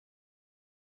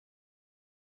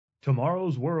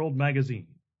Tomorrow's World Magazine,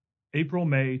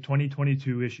 April-May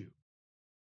 2022 issue.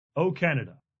 O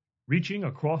Canada, Reaching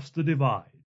Across the Divide,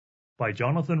 by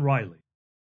Jonathan Riley.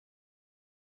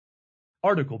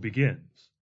 Article begins.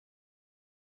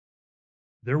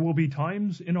 There will be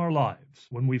times in our lives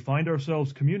when we find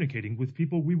ourselves communicating with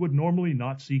people we would normally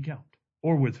not seek out,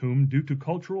 or with whom, due to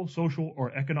cultural, social,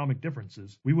 or economic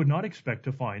differences, we would not expect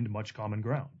to find much common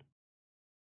ground.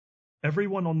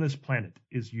 Everyone on this planet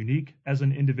is unique as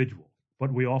an individual,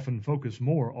 but we often focus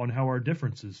more on how our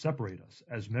differences separate us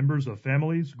as members of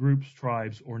families, groups,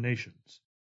 tribes, or nations.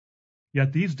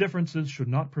 Yet these differences should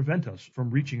not prevent us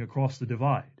from reaching across the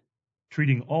divide,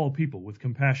 treating all people with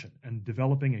compassion and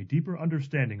developing a deeper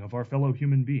understanding of our fellow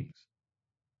human beings.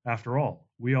 After all,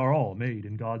 we are all made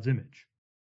in God's image.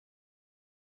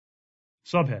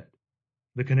 Subhead: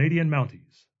 The Canadian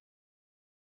Mounties.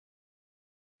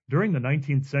 During the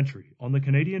 19th century, on the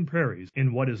Canadian prairies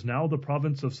in what is now the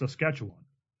province of Saskatchewan,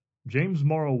 James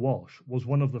Morrow Walsh was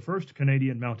one of the first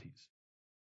Canadian Mounties.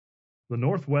 The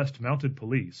Northwest Mounted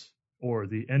Police, or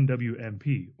the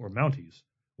NWMP, or Mounties,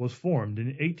 was formed in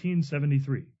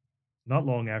 1873, not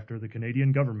long after the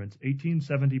Canadian government's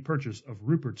 1870 purchase of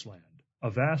Rupert's Land, a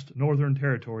vast northern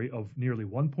territory of nearly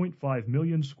 1.5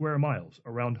 million square miles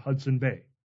around Hudson Bay,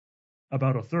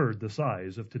 about a third the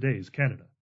size of today's Canada.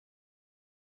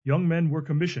 Young men were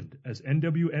commissioned as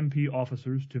NWMP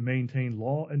officers to maintain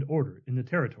law and order in the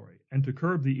territory and to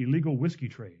curb the illegal whiskey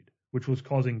trade, which was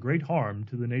causing great harm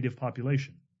to the native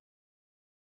population.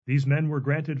 These men were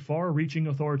granted far-reaching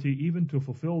authority even to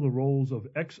fulfill the roles of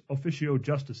ex officio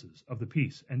justices of the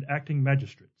peace and acting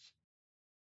magistrates.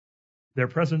 Their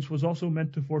presence was also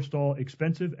meant to forestall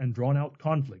expensive and drawn-out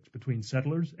conflicts between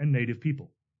settlers and native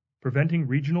people, preventing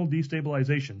regional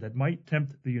destabilization that might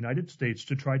tempt the United States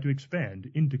to try to expand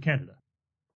into Canada.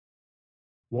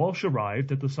 Walsh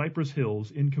arrived at the Cypress Hills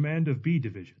in command of B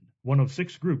Division, one of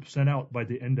 6 groups sent out by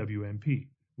the NWMP,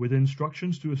 with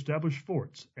instructions to establish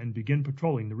forts and begin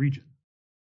patrolling the region.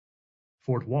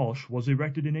 Fort Walsh was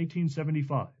erected in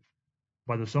 1875.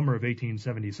 By the summer of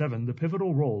 1877, the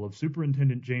pivotal role of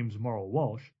Superintendent James Morrow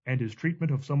Walsh and his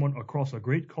treatment of someone across a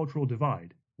great cultural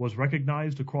divide was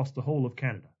recognized across the whole of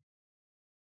Canada.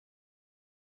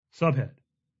 Subhead: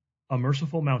 A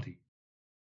Merciful Mountie.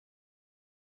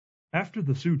 After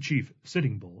the Sioux chief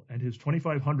Sitting Bull and his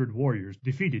 2,500 warriors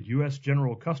defeated U.S.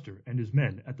 General Custer and his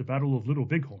men at the Battle of Little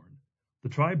Bighorn, the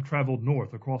tribe traveled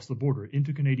north across the border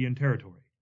into Canadian territory.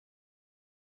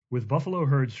 With buffalo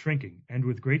herds shrinking and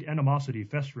with great animosity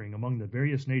festering among the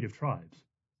various native tribes,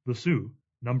 the Sioux,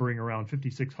 numbering around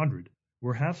 5,600,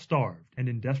 were half-starved and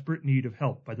in desperate need of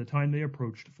help by the time they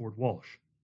approached Fort Walsh.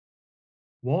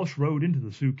 Walsh rode into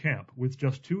the Sioux camp with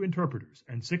just 2 interpreters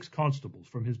and 6 constables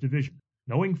from his division,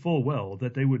 knowing full well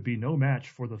that they would be no match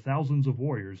for the thousands of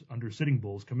warriors under Sitting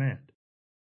Bull's command.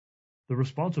 The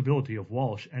responsibility of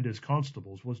Walsh and his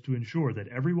constables was to ensure that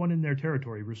everyone in their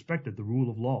territory respected the rule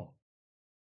of law.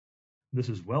 This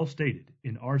is well stated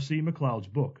in R.C. McLeod's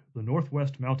book, The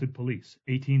Northwest Mounted Police,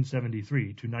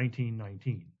 1873 to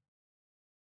 1919.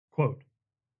 Quote,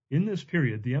 "In this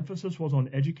period, the emphasis was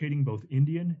on educating both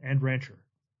Indian and rancher.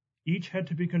 Each had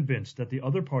to be convinced that the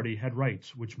other party had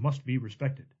rights which must be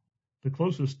respected. The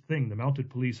closest thing the mounted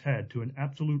police had to an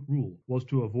absolute rule was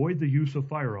to avoid the use of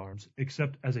firearms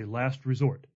except as a last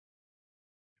resort.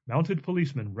 Mounted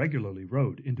policemen regularly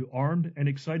rode into armed and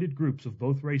excited groups of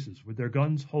both races with their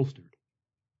guns holstered.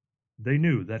 They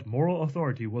knew that moral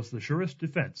authority was the surest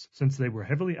defense, since they were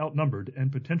heavily outnumbered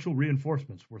and potential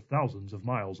reinforcements were thousands of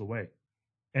miles away."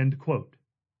 End quote.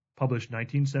 Published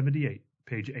 1978,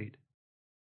 page 8.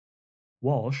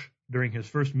 Walsh, during his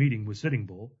first meeting with Sitting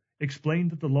Bull,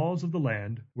 explained that the laws of the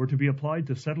land were to be applied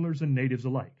to settlers and natives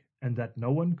alike, and that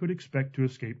no one could expect to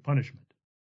escape punishment.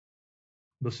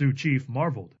 The Sioux chief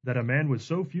marveled that a man with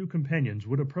so few companions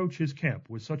would approach his camp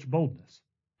with such boldness,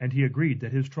 and he agreed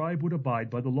that his tribe would abide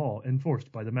by the law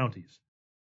enforced by the Mounties.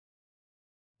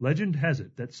 Legend has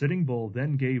it that Sitting Bull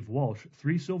then gave Walsh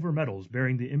 3 silver medals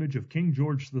bearing the image of King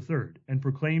George III and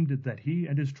proclaimed that he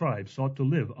and his tribe sought to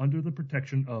live under the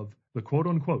protection of the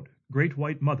quote-unquote Great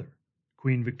White Mother,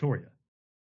 Queen Victoria.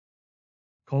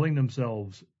 Calling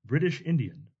themselves British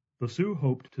Indian, the Sioux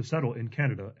hoped to settle in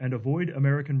Canada and avoid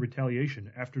American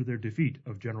retaliation after their defeat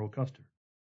of General Custer.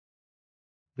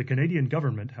 The Canadian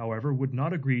government, however, would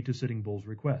not agree to Sitting Bull's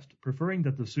request, preferring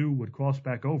that the Sioux would cross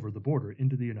back over the border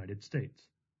into the United States.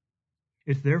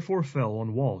 It therefore fell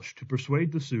on Walsh to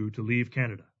persuade the Sioux to leave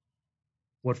Canada.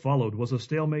 What followed was a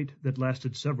stalemate that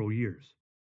lasted several years.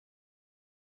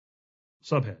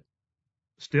 Subhead: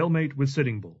 Stalemate with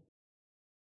Sitting Bull.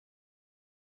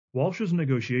 Walsh's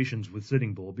negotiations with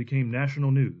Sitting Bull became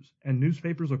national news, and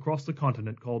newspapers across the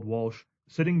continent called Walsh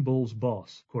Sitting Bull's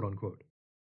boss, quote-unquote.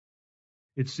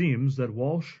 It seems that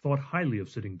Walsh thought highly of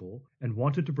Sitting Bull and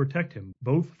wanted to protect him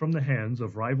both from the hands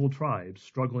of rival tribes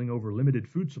struggling over limited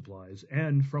food supplies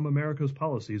and from America's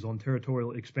policies on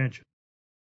territorial expansion.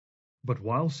 But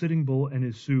while Sitting Bull and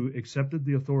his Sioux accepted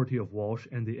the authority of Walsh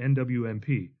and the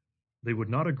NWMP, they would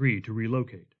not agree to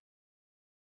relocate.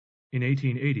 In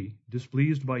 1880,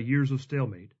 displeased by years of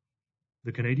stalemate,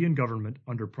 the Canadian government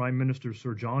under Prime Minister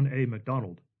Sir John A.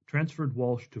 Macdonald transferred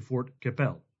Walsh to Fort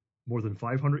Qu'Appelle, more than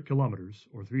 500 kilometers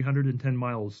or 310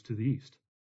 miles to the east.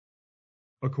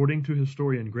 According to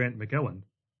historian Grant McEwen,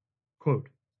 quote,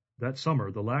 that summer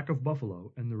the lack of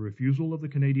buffalo and the refusal of the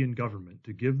Canadian government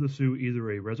to give the Sioux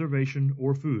either a reservation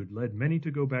or food led many to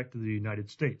go back to the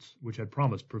United States, which had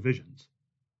promised provisions.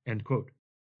 End quote.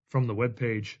 From the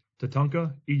webpage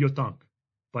Tatanka Iyotank,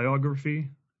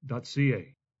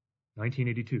 biography.ca,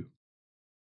 1982.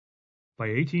 By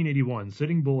 1881,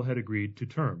 Sitting Bull had agreed to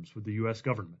terms with the U.S.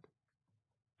 government.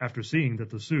 After seeing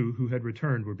that the Sioux who had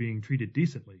returned were being treated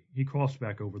decently, he crossed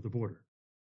back over the border.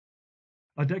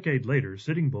 A decade later,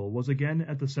 Sitting Bull was again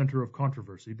at the center of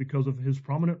controversy because of his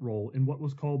prominent role in what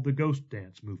was called the Ghost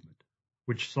Dance movement,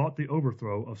 which sought the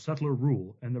overthrow of settler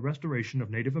rule and the restoration of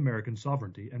Native American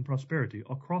sovereignty and prosperity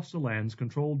across the lands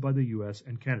controlled by the U.S.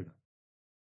 and Canada.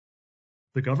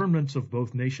 The governments of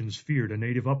both nations feared a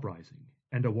native uprising,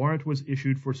 and a warrant was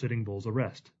issued for Sitting Bull's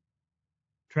arrest.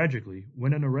 Tragically,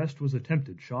 when an arrest was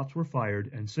attempted, shots were fired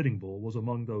and Sitting Bull was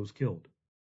among those killed.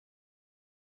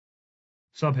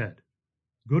 Subhead: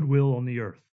 Goodwill on the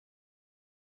Earth.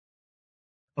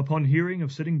 Upon hearing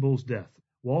of Sitting Bull's death,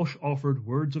 Walsh offered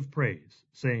words of praise,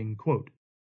 saying, quote,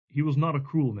 he was not a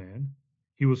cruel man.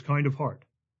 He was kind of heart.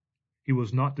 He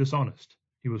was not dishonest.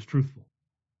 He was truthful.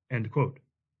 End quote.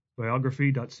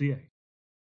 Biography.ca.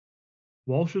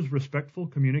 Walsh's respectful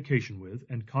communication with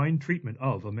and kind treatment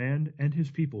of a man and his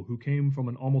people who came from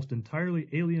an almost entirely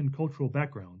alien cultural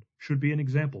background should be an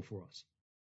example for us.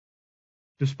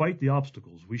 Despite the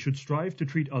obstacles, we should strive to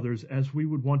treat others as we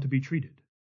would want to be treated.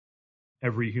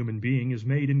 Every human being is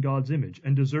made in God's image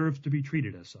and deserves to be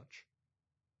treated as such.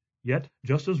 Yet,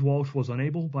 just as Walsh was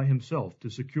unable by himself to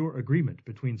secure agreement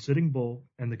between Sitting Bull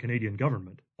and the Canadian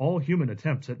government, all human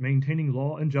attempts at maintaining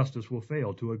law and justice will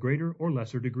fail to a greater or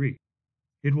lesser degree.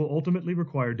 It will ultimately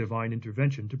require divine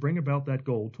intervention to bring about that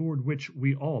goal toward which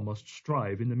we all must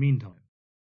strive in the meantime.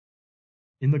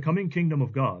 In the coming kingdom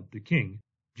of God, the King,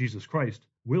 Jesus Christ,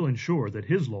 will ensure that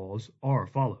his laws are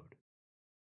followed.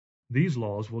 These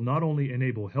laws will not only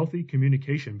enable healthy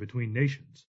communication between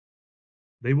nations,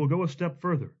 they will go a step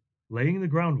further, laying the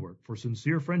groundwork for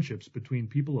sincere friendships between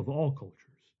people of all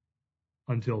cultures.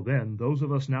 Until then, those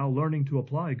of us now learning to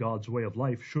apply God's way of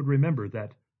life should remember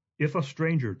that if a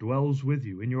stranger dwells with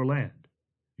you in your land,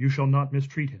 you shall not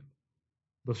mistreat him.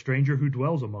 The stranger who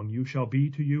dwells among you shall be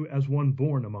to you as one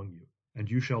born among you, and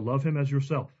you shall love him as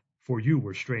yourself, for you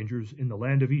were strangers in the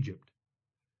land of Egypt.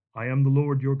 I am the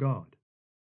Lord your God.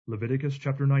 Leviticus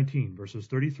chapter 19, verses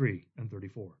 33 and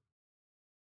 34.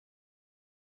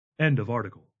 End of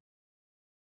article.